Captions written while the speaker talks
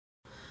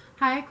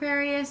Hi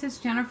Aquarius, it's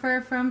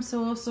Jennifer from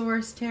Soul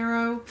Source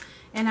Tarot,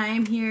 and I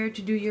am here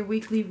to do your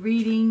weekly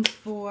reading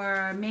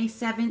for May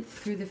 7th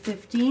through the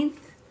 15th.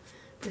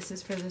 This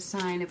is for the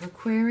sign of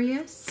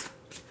Aquarius.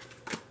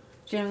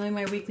 Generally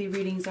my weekly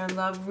readings are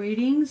love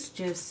readings.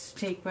 Just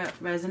take what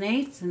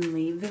resonates and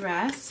leave the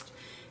rest.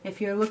 If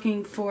you're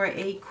looking for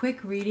a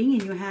quick reading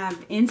and you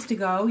have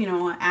Instago, you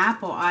know,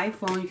 Apple,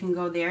 iPhone, you can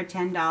go there,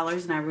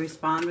 $10, and I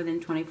respond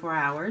within 24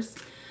 hours.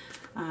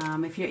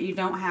 If you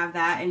don't have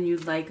that and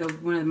you'd like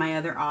one of my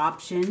other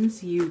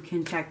options, you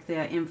can check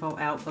the info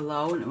out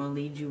below and it will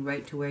lead you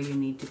right to where you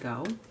need to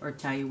go or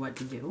tell you what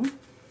to do.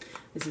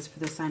 This is for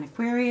the sign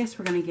Aquarius.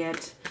 We're going to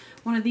get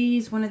one of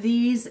these,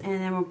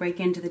 and then we'll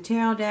break into the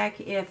tarot deck.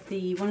 If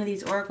one of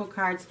these oracle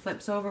cards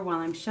flips over while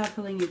I'm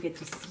shuffling, you get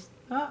to see.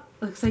 Oh,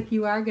 looks like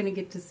you are going to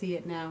get to see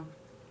it now.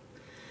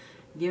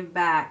 Give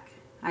back.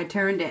 I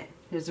turned it.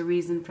 There's a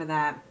reason for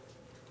that.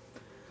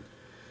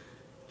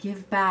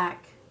 Give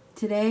back.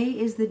 Today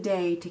is the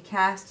day to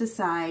cast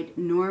aside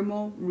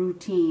normal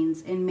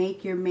routines and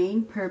make your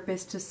main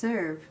purpose to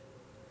serve.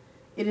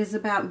 It is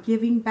about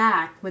giving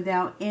back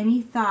without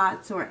any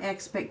thoughts or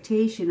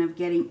expectation of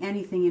getting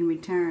anything in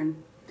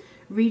return.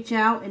 Reach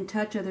out and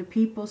touch other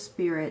people's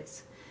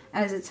spirits,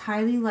 as it's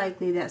highly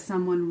likely that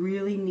someone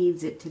really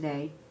needs it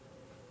today.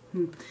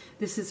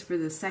 This is for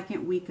the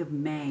second week of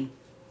May.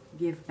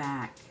 Give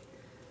back.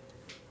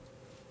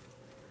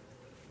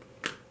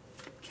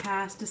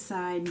 Cast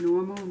aside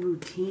normal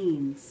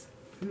routines.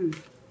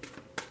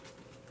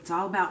 It's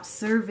all about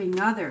serving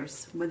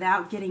others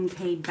without getting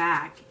paid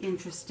back.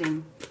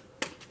 Interesting.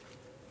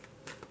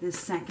 This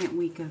second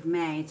week of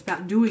May. It's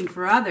about doing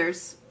for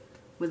others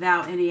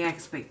without any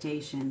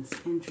expectations.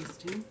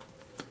 Interesting.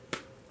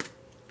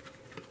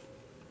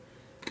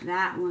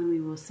 That one we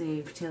will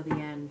save till the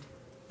end.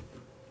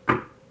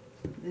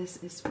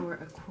 This is for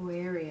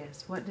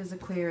Aquarius. What does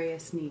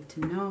Aquarius need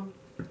to know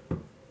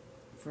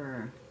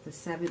for the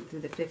 7th through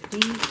the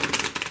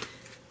 15th?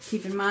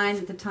 Keep in mind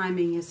that the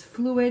timing is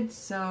fluid,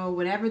 so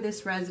whenever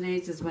this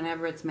resonates is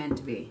whenever it's meant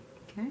to be.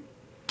 Okay?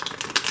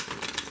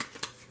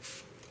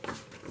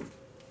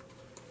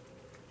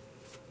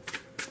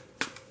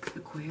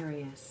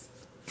 Aquarius.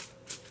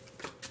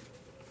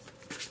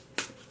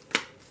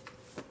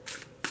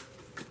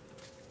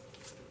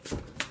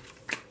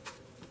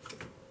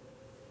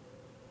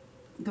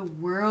 The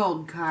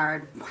World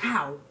card.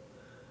 Wow.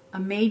 A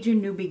major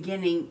new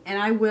beginning.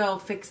 And I will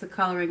fix the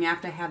coloring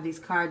after I have these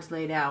cards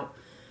laid out.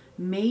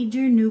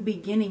 Major new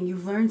beginning.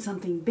 You've learned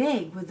something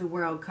big with the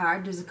World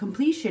card. There's a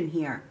completion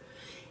here.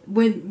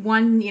 When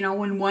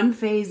one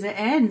phase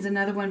ends,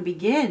 another one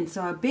begins.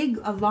 So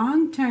a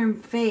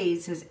long-term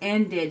phase has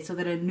ended so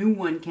that a new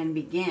one can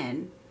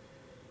begin.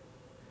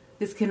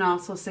 This can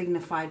also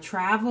signify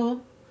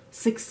travel,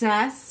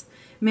 success.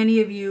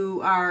 Many of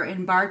you are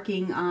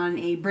embarking on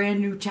a brand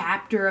new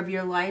chapter of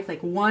your life.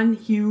 Like one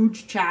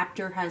huge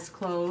chapter has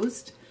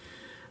closed.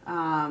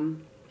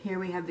 Here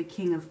we have the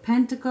King of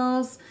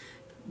Pentacles.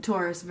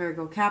 Taurus,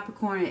 Virgo,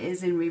 Capricorn. It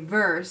is in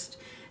reversed.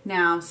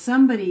 Now,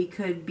 somebody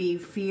could be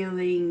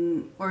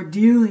feeling or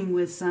dealing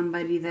with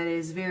somebody that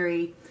is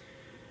very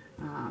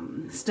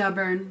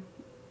stubborn,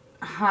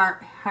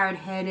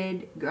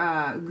 hard-headed,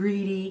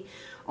 greedy,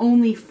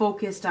 only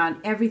focused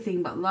on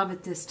everything but love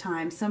at this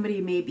time.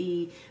 Somebody may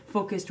be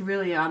focused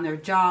really on their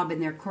job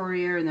and their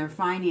career and their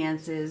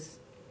finances,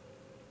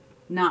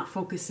 not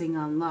focusing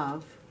on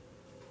love.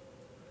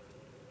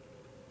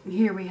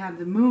 Here we have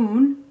the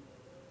Moon.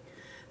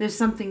 There's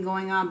something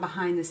going on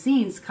behind the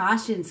scenes.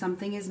 Caution,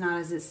 something is not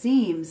as it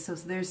seems. So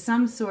there's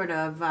some sort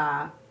of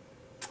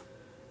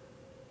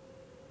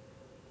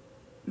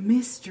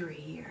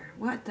mystery here.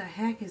 What the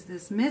heck is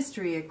this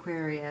mystery,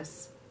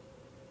 Aquarius?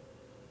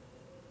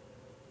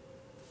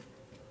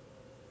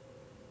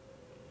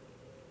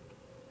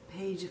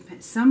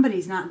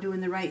 Somebody's not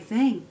doing the right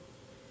thing.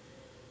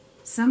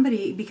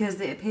 Somebody, because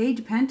the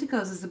Page of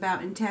Pentacles is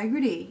about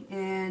integrity.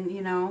 And,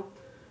 you know,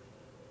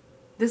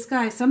 this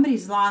guy,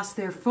 somebody's lost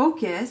their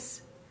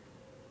focus.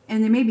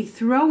 And they may be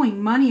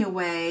throwing money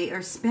away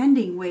or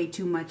spending way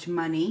too much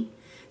money.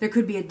 There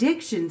could be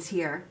addictions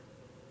here.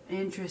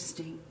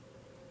 Interesting.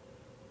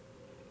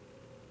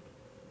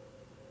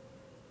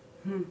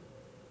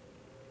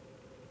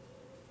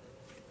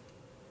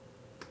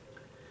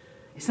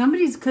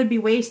 Somebody could be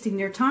wasting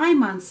their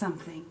time on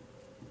something.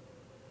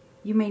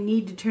 You may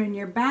need to turn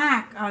your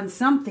back on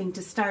something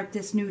to start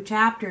this new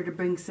chapter to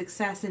bring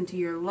success into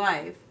your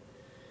life.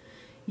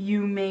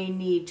 You may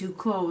need to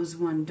close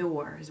one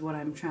door, is what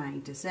I'm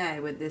trying to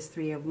say. With this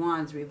Three of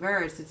Wands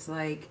reversed, it's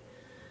like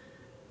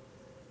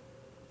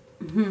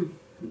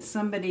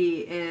somebody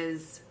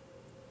is,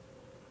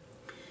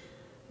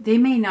 they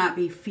may not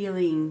be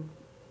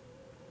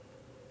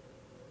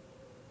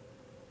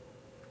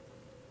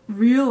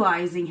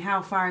realizing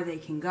how far they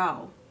can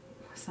go.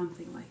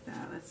 Something like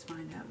that. Let's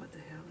find out what the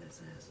hell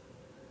this is.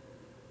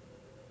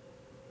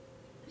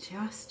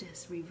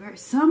 Justice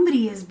reversed.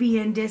 Somebody is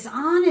being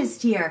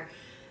dishonest here.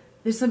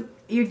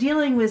 You're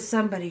dealing with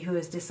somebody who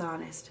is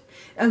dishonest,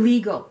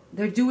 illegal.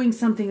 They're doing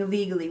something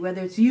illegally,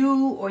 whether it's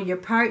you or your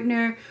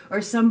partner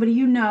or somebody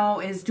you know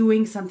is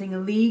doing something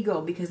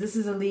illegal, because this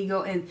is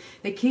illegal. And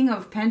the King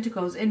of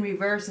Pentacles in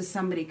reverse is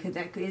somebody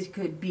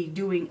could be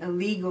doing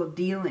illegal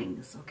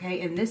dealings, okay?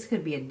 And this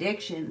could be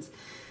addictions.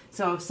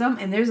 So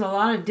and there's a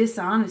lot of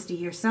dishonesty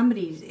here.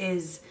 Somebody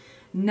is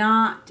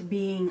not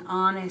being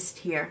honest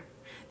here.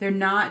 They're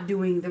not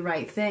doing the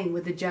right thing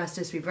with the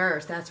Justice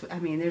reverse. That's what I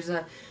mean.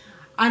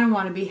 I don't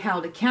want to be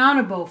held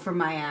accountable for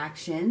my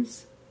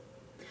actions.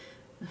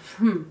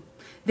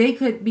 They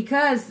could,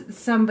 because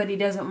somebody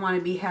doesn't want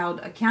to be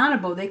held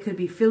accountable, they could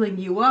be filling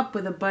you up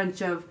with a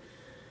bunch of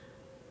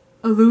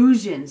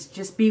illusions.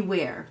 Just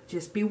beware.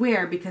 Just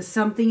beware, because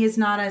something is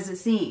not as it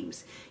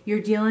seems. You're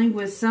dealing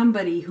with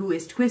somebody who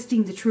is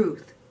twisting the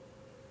truth.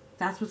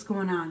 That's what's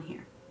going on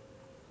here.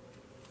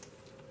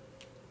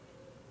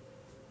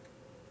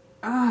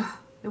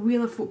 The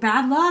Wheel of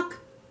bad luck.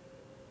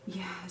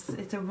 Yes,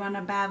 it's a run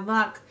of bad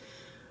luck.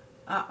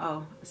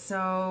 Uh-oh.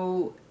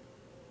 So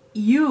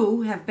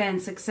you have been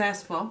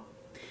successful.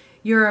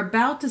 You're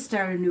about to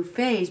start a new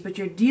phase, but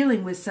you're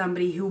dealing with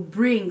somebody who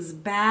brings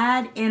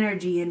bad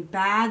energy and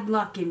bad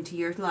luck into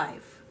your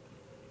life.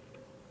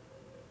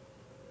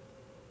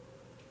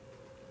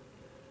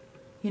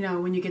 You know,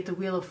 when you get the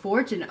Wheel of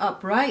Fortune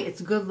upright,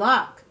 it's good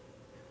luck.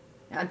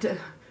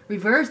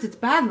 Reversed, it's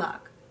bad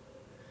luck.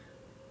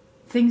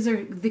 Things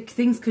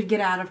could get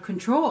out of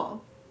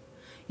control.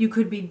 You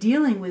could be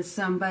dealing with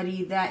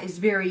somebody that is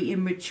very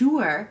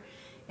immature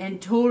and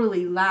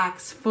totally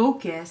lacks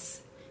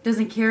focus,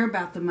 doesn't care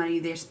about the money.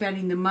 They're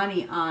spending the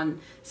money on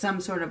some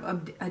sort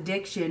of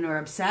addiction or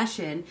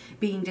obsession,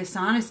 being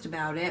dishonest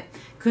about it,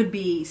 could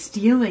be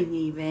stealing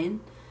even.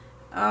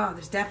 Oh,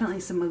 there's definitely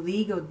some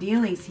illegal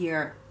dealings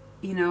here.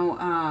 You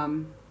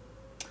know,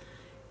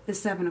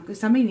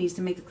 somebody needs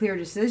to make a clear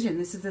decision.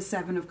 This is the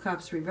Seven of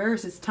Cups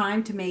reverse. It's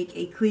time to make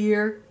a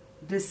clear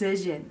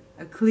decision,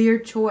 a clear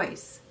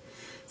choice.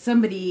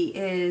 Somebody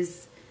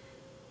is,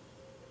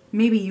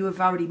 maybe you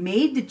have already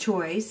made the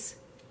choice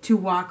to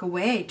walk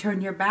away,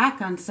 turn your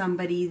back on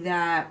somebody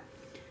that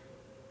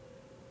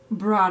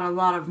brought a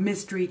lot of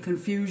mystery,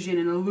 confusion,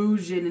 and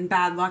illusion and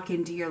bad luck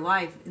into your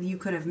life. You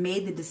could have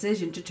made the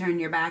decision to turn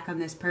your back on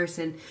this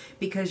person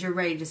because you're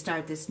ready to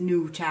start this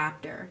new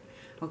chapter,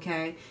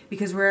 okay?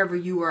 Because wherever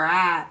you were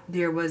at,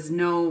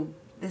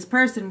 this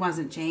person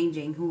wasn't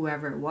changing,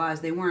 whoever it was.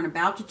 They weren't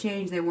about to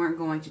change. They weren't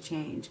going to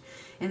change.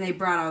 And they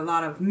brought a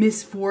lot of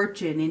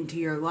misfortune into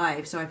your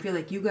life. So I feel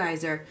like you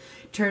guys are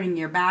turning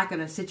your back on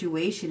a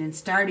situation and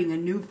starting a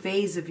new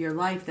phase of your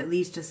life that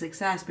leads to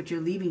success, but you're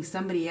leaving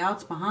somebody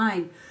else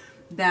behind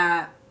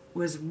that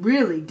was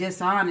really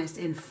dishonest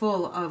and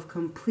full of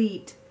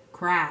complete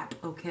crap,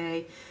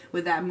 okay?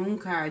 With that Moon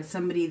card,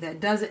 somebody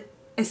that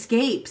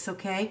escapes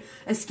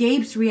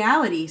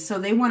reality. So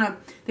they want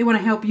to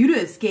help you to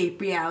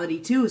escape reality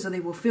too. So they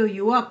will fill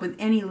you up with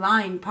any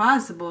line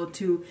possible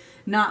to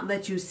not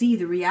let you see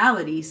the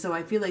reality. So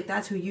I feel like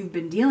that's who you've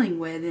been dealing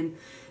with, and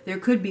there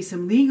could be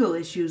some legal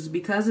issues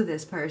because of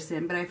this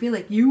person, but I feel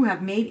like you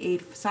have made a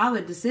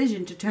solid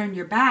decision to turn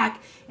your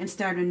back and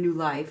start a new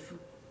life.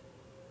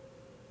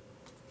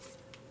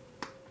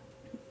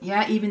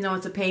 Yeah, even though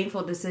it's a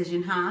painful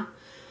decision, huh?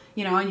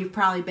 You know, and you've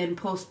probably been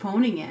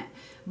postponing it.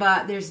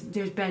 But there's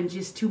been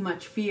just too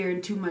much fear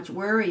and too much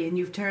worry, and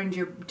you've turned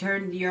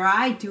your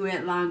eye to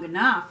it long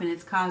enough, and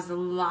it's caused a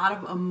lot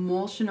of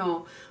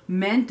emotional,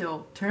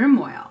 mental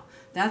turmoil.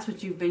 That's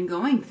what you've been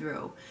going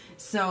through.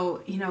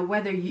 So, you know,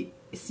 whether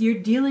you're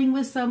dealing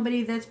with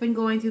somebody that's been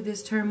going through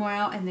this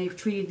turmoil and they've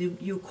treated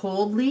you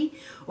coldly,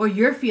 or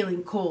you're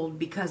feeling cold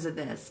because of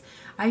this,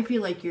 I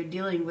feel like you're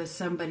dealing with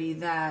somebody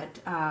that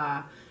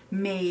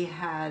may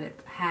have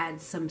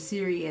had some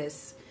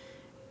serious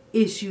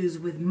issues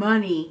with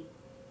money,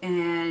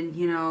 and,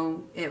 you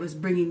know, it was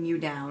bringing you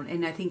down.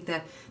 And I think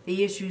that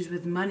the issues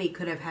with money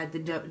could have had to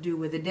do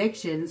with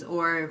addictions,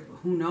 or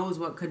who knows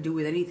what could do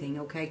with anything,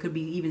 okay? Could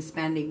be even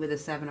spending with the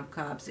Seven of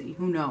Cups.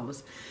 Who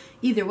knows?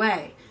 Either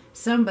way,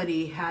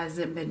 somebody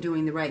hasn't been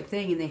doing the right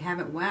thing, and they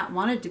haven't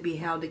wanted to be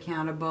held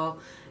accountable,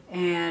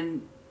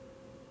 and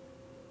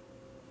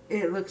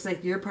it looks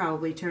like you're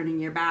probably turning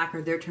your back,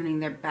 or they're turning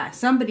their back.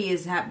 Somebody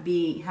is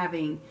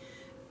having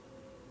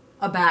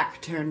a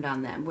back turned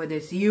on them, whether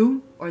it's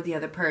you or the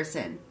other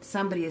person.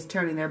 Somebody is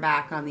turning their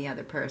back on the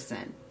other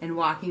person and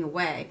walking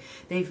away.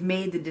 They've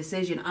made the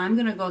decision, I'm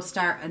going to go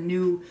start a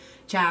new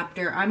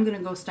chapter. I'm going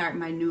to go start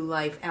my new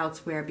life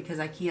elsewhere because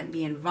I can't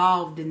be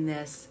involved in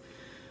this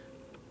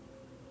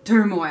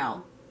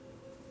turmoil.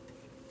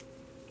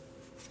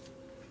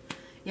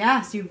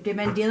 Yes, you've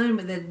been dealing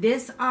with a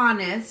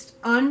dishonest,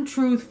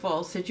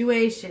 untruthful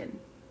situation.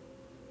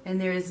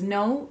 And there is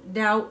no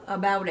doubt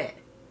about it.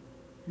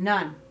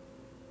 None.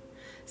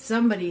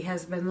 Somebody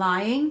has been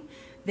lying.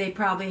 They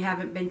probably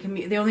haven't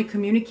been, they only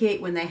communicate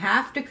when they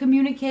have to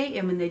communicate,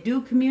 and when they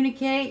do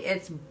communicate,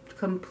 it's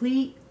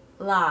complete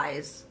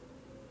lies.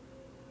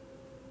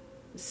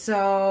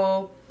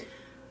 So,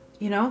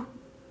 you know,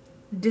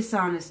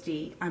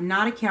 dishonesty. I'm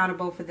not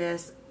accountable for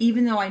this,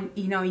 even though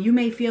you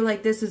may feel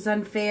like this is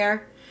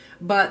unfair,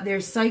 but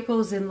there's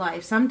cycles in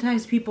life.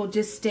 Sometimes people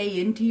just stay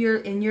in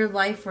your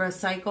life for a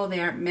cycle. They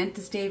aren't meant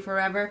to stay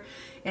forever.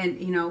 And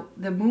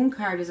the moon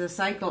card is a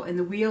cycle, and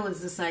the wheel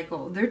is a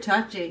cycle. They're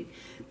touching.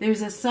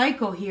 There's a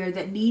cycle here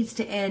that needs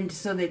to end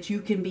so that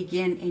you can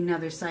begin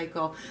another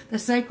cycle. The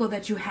cycle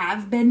that you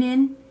have been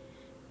in,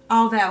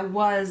 all that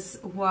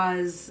was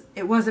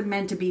it wasn't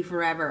meant to be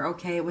forever,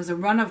 okay? It was a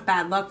run of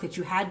bad luck that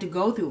you had to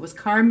go through. It was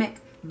karmic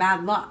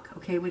bad luck,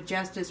 okay, with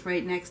justice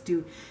right next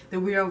to the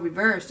wheel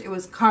reversed. It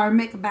was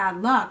karmic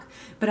bad luck,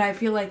 but I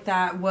feel like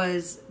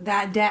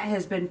that debt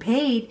has been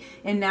paid,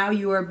 and now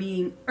you are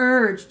being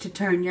urged to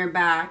turn your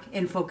back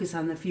and focus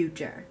on the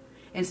future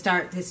and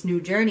start this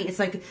new journey. It's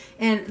like,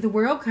 and the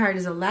World card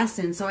is a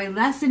lesson, so a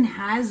lesson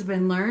has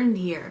been learned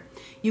here.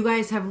 You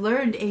guys have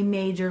learned a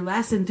major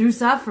lesson through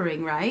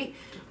suffering, right?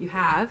 You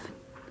have.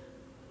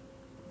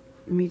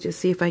 Let me just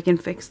see if I can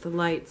fix the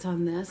lights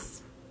on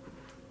this.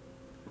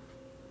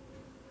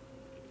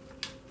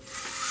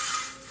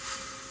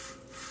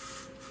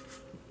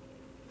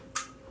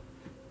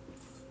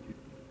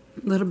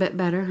 A little bit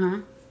better,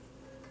 huh?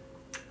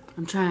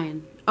 I'm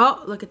trying.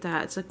 Oh, look at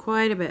that. It's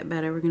quite a bit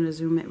better. We're going to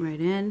zoom it right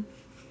in.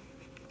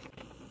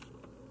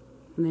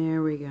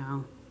 There we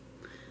go.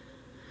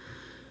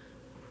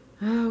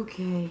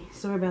 Okay.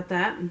 Sorry about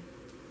that.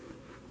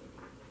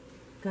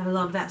 Gotta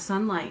love that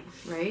sunlight,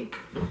 right?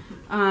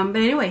 But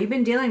anyway, you've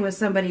been dealing with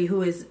somebody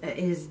who is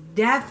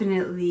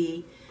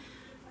definitely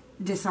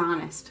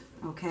dishonest,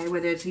 okay?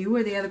 Whether it's you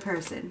or the other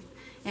person.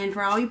 And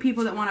for all you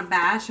people that want to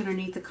bash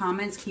underneath the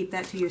comments, keep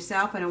that to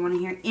yourself. I don't want to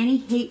hear any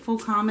hateful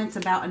comments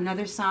about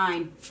another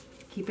sign.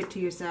 Keep it to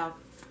yourself.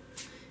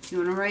 If you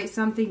want to write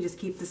something, just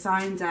keep the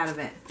signs out of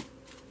it.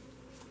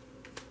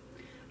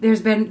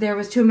 There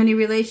was too many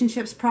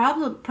relationships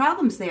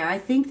problems there. I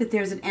think that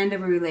there's an end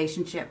of a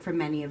relationship for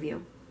many of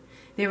you.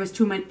 There was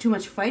too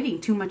much fighting,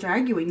 too much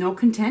arguing, no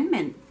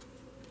contentment.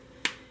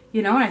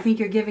 And I think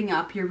you're giving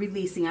up, you're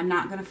releasing. I'm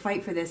not going to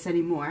fight for this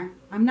anymore.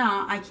 I'm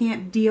not. I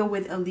can't deal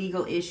with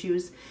illegal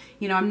issues.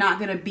 I'm not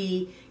going to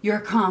be your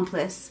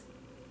accomplice.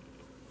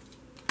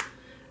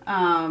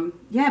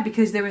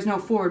 Because there was no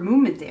forward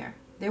movement there.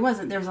 There was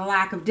a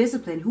lack of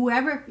discipline.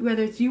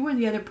 Whether it's you or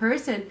the other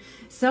person,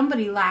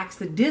 somebody lacks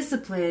the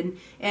discipline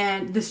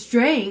and the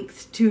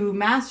strength to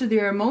master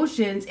their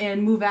emotions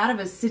and move out of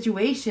a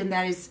situation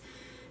that is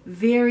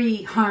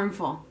very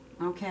harmful.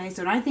 Okay,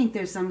 so I think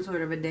there's some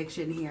sort of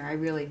addiction here. I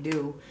really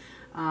do.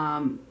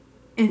 And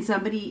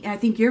I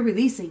think you're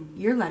releasing.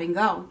 You're letting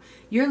go.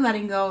 You're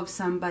letting go of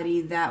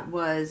somebody that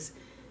was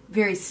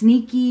very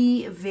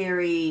sneaky,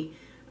 very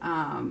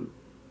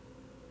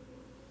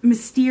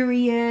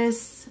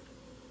mysterious.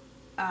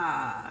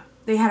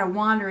 They had a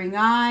wandering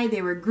eye.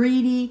 They were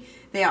greedy.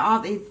 They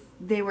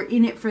were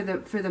in it for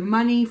the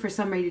money, for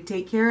somebody to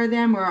take care of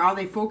them, or all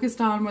they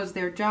focused on was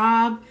their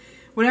job.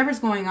 Whatever's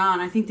going on,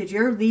 I think that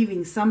you're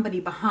leaving somebody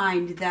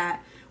behind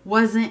that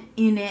wasn't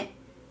in it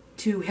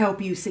to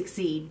help you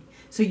succeed.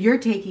 So you're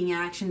taking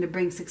action to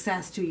bring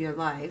success to your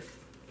life.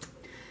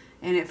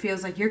 And it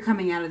feels like you're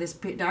coming out of this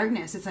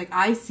darkness. It's like,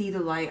 I see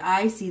the light,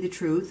 I see the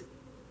truth,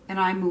 and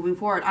I'm moving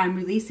forward. I'm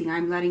releasing,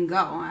 I'm letting go.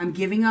 I'm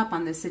giving up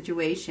on this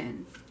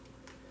situation.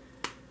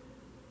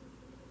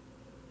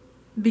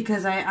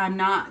 Because I'm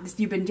not,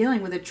 you've been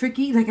dealing with a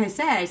tricky, like I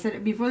said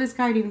it before this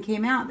card even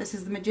came out, this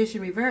is the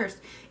Magician reversed.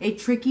 A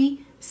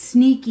tricky,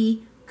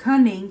 sneaky,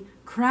 cunning,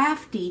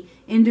 crafty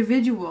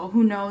individual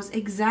who knows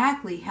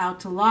exactly how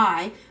to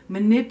lie,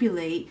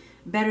 manipulate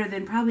better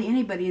than probably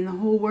anybody in the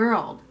whole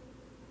world.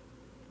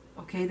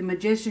 Okay, the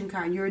Magician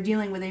card, you're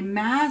dealing with a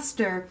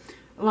master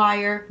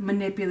liar,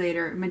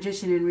 manipulator,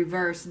 magician in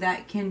reverse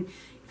that can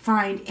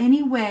find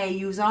any way,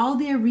 use all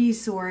their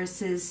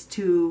resources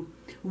to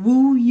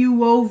woo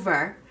you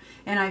over,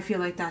 and I feel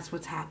like that's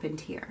what's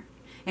happened here.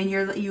 And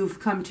you've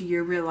come to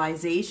your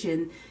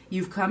realization.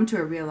 You've come to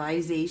a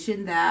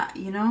realization that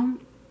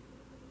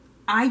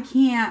I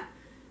can't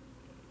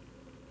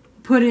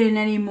put in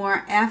any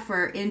more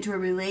effort into a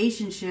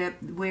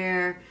relationship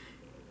where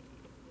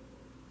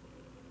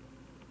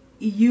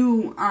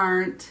you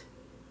aren't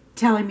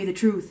telling me the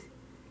truth.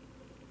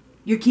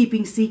 You're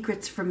keeping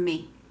secrets from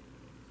me.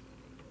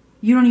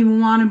 You don't even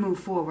want to move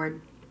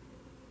forward.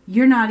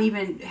 You're not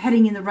even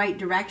heading in the right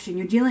direction.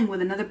 You're dealing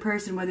with another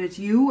person, whether it's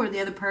you or the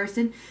other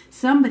person.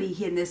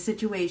 Somebody in this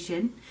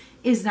situation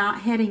is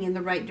not heading in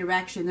the right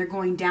direction. They're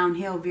going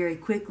downhill very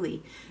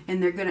quickly,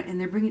 and they're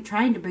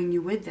trying to bring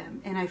you with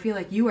them. And I feel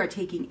like you are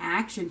taking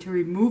action to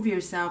remove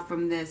yourself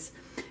from this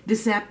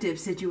deceptive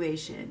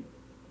situation.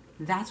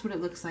 That's what it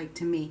looks like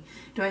to me.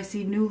 Do I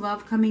see new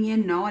love coming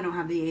in? No, I don't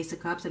have the Ace of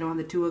Cups. I don't have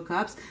the Two of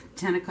Cups. The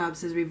Ten of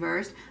Cups is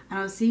reversed. I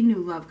don't see new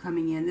love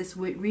coming in. This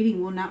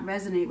reading will not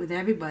resonate with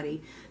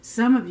everybody.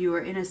 Some of you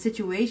are in a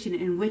situation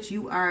in which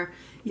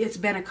it's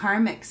been a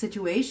karmic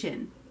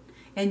situation.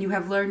 And you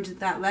have learned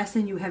that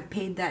lesson. You have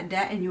paid that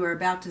debt. And you are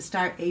about to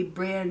start a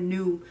brand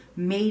new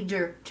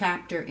major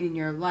chapter in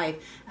your life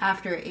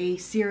after a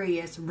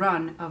serious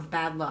run of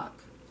bad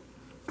luck.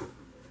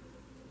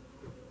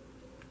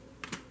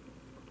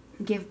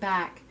 Give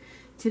back.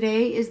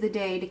 Today is the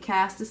day to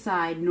cast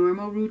aside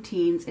normal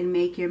routines and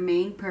make your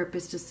main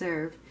purpose to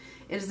serve.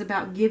 It is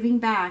about giving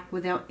back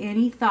without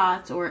any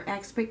thoughts or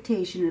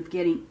expectation of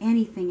getting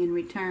anything in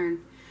return.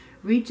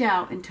 Reach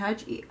out and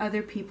touch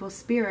other people's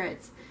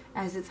spirits,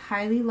 as it's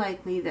highly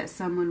likely that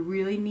someone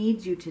really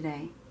needs you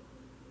today.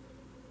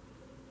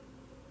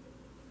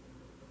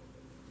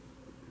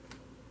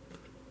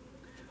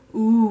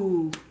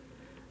 Ooh,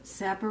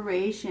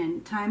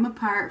 separation. Time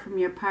apart from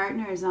your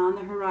partner is on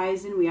the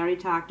horizon. We already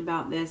talked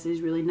about this.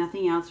 There's really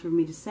nothing else for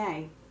me to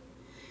say.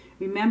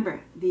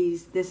 Remember,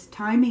 this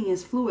timing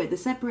is fluid. The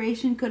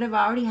separation could have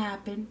already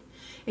happened.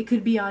 It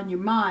could be on your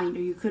mind,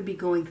 or you could be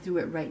going through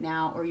it right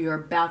now, or you're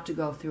about to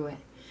go through it.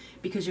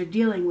 Because you're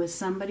dealing with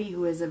somebody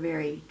who is a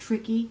very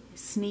tricky,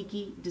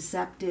 sneaky,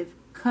 deceptive,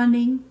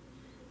 cunning,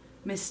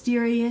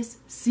 mysterious,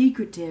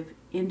 secretive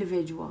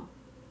individual.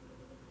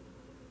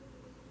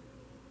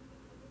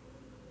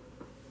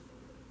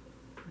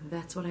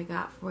 That's what I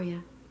got for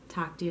you.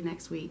 Talk to you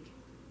next week.